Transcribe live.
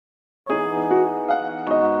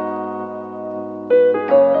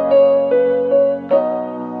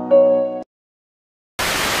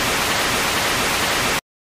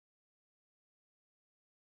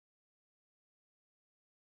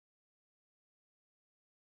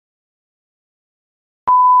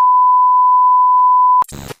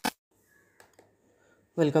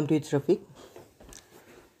Welcome to It's Rafiq.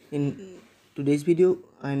 In today's video,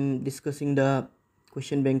 I'm discussing the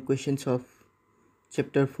question bank questions of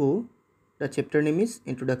chapter 4. The chapter name is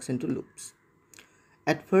Introduction to Loops.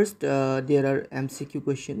 At first, there are MCQ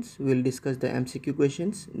questions. We'll discuss the MCQ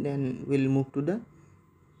questions, then we'll move to the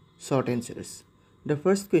short answers. The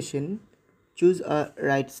first question, choose a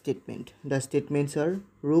right statement. The statements are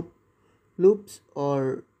loops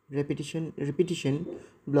or repetition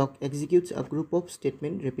block executes a group of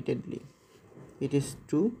statements repeatedly. It is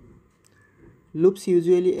true. Loops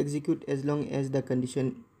usually execute as long as the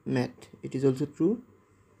condition met. It is also true.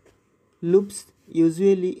 Loops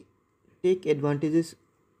usually take advantages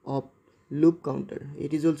of loop counter.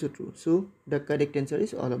 It is also true. So the correct answer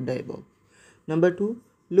is all of the above. Number 2,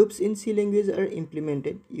 loops in C language are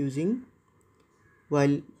implemented using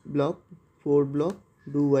while block, for block,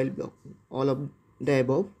 do while block. All of the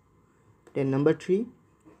above. Then number 3,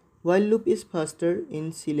 while loop is faster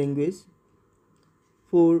in C language.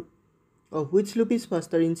 For which loop is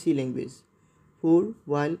faster in C language? For,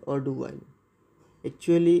 while or do while?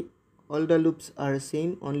 Actually, all the loops are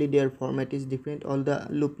same, only their format is different. All the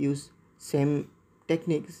loop use same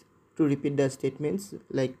techniques to repeat the statements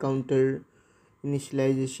like counter,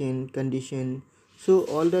 initialization, condition. So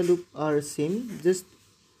all the loop are same, just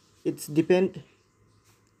it's depend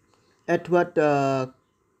at what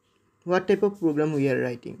type of program we are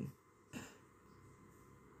writing.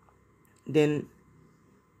 Then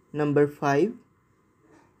number 5,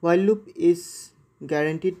 while loop is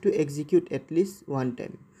guaranteed to execute at least one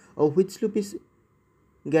time. Or which loop is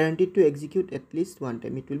guaranteed to execute at least one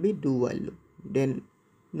time? It will be do while loop. Then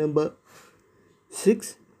number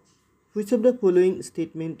 6, which of the following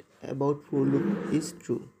statement about for loop is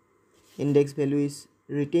true? Index value is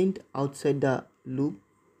retained outside the loop.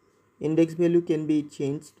 Index value can be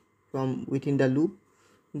changed from within the loop.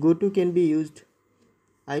 Goto can be used.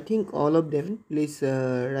 I think all of them. Please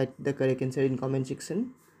write the correct answer in comment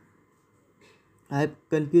section. I have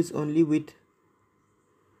confused only with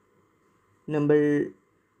number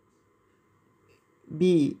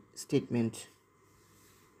B statement.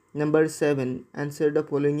 Number 7, answer the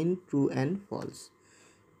following in true and false.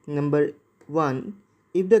 Number 1,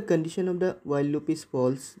 if the condition of the while loop is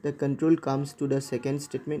false, the control comes to the second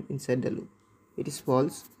statement inside the loop. It is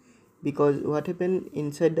false because what happened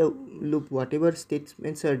inside the loop, whatever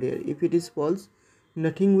statements are there, if it is false,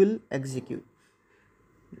 nothing will execute.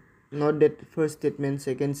 Not that first statement,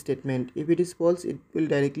 second statement. If it is false, it will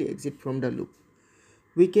directly exit from the loop.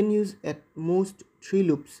 We can use at most 3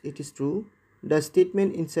 loops. It is true. The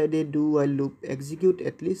statement inside a do while loop execute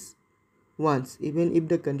at least once, even if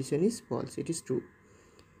the condition is false. It is true.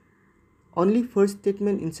 Only first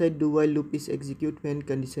statement inside do while loop is execute when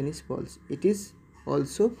condition is false. It is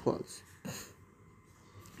also false.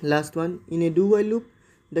 Last one, in a do while loop,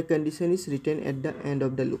 the condition is written at the end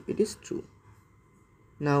of the loop. It is true.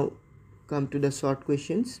 Now come to the short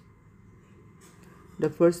questions.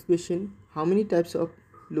 The first question, how many types of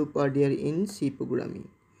loop are there in C programming?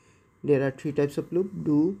 There are 3 types of loop: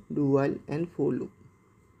 do while and for loop.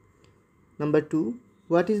 Number 2,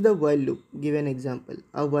 what is the while loop? Give an example.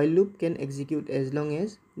 A while loop can execute as long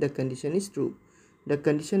as the condition is true. The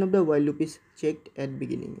condition of the while loop is checked at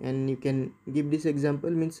beginning, and you can give this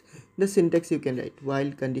example, means the syntax you can write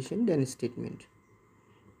while condition then statement.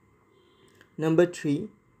 Number 3,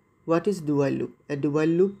 what is do while loop? A do while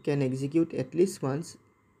loop can execute at least once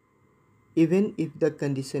even if the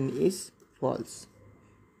condition is false.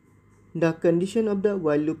 The condition of the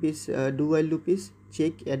while loop is do while loop is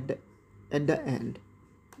checked at the end.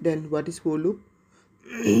 Then what is for loop?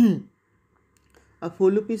 A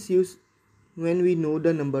for loop is used when we know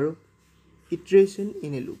the number of iteration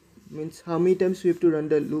in a loop, means how many times we have to run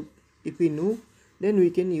the loop. If we know, then we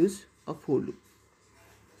can use a for loop.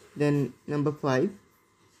 Then number 5,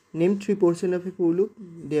 name 3 portions of a for loop.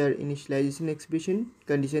 They are initialization expression,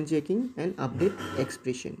 condition checking, and update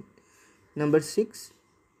expression. Number 6,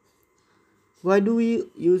 why do we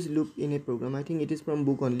use loop in a program? I think it is from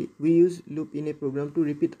book only. We use loop in a program to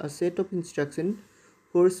repeat a set of instructions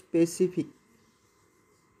for specific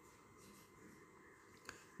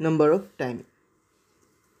number of time.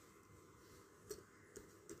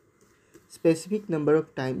 Specific number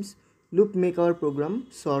of times. Loop make our program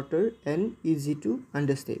shorter and easy to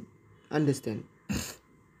understand.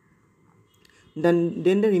 Then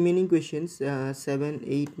the remaining questions 7,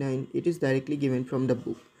 8, 9, it is directly given from the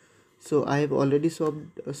book. So I have already solved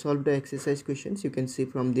the exercise questions. You can see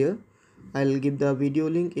from there. I'll give the video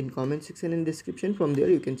link in comment section and description. From there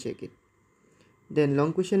you can check it. Then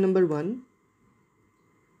long question number 1,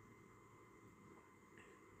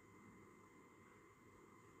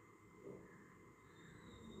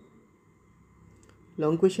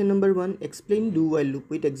 Long question number 1, explain do while loop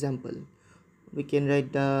with example. We can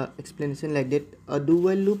write the explanation like that. A do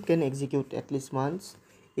while loop can execute at least once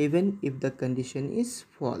even if the condition is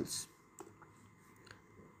false.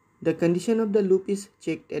 The condition of the loop is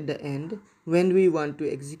checked at the end when we want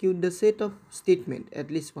to execute the set of statement at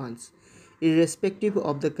least once, irrespective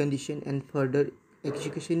of the condition, and further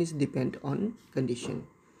execution is depend on condition.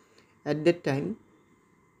 At that time,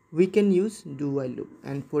 we can use do while loop.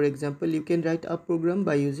 And for example, you can write a program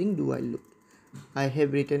by using do while loop. I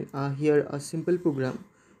have written here a simple program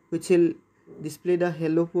which will display the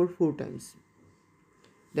hello for 4 times.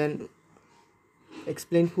 Then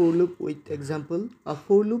explain for loop with example. A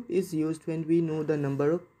for loop is used when we know the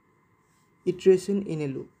number of iteration in a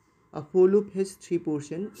loop. A for loop has 3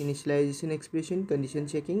 portions: initialization expression, condition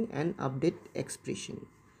checking, and update expression.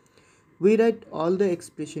 We write all the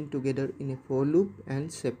expression together in a for loop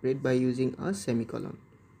and separate by using a semicolon.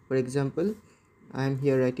 For example, I am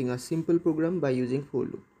here writing a simple program by using for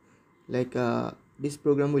loop. Like this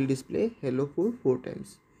program will display hello for 4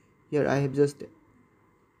 times. Here I have just,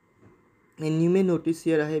 and you may notice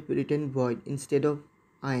here I have written void instead of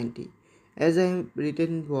int. As I have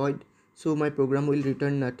written void, so my program will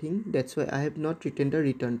return nothing. That's why I have not written the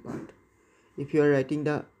return part. If you are writing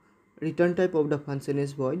the return type of the function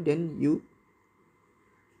as void, then you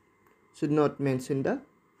should not mention the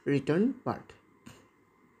return part.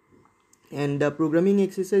 And the programming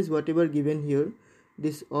exercise, whatever given here,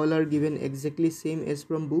 this all are given exactly same as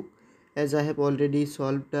from book, as I have already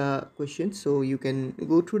solved the questions, so you can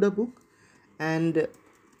go through the book. And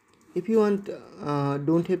if you want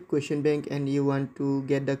don't have question bank and you want to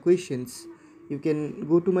get the questions, you can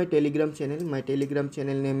go to my Telegram channel. My Telegram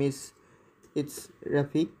channel name is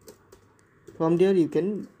Rafiq. From there you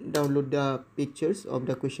can download the pictures of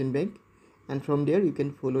the question bank, and from there you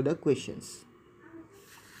can follow the questions.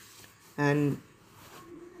 And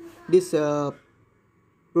this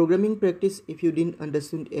programming practice, if you didn't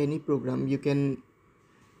understand any program, you can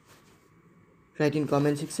write in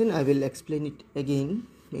comment section. I will explain it again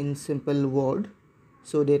in simple word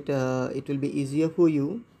so that it will be easier for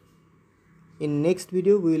you. In next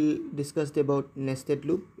video we will discuss about nested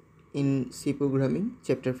loop in C programming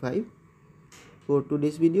chapter 5. For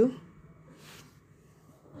today's video,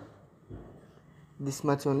 this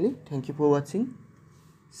much only. Thank you for watching.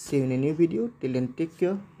 See you in a new video. Till then, take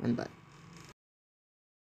care and bye.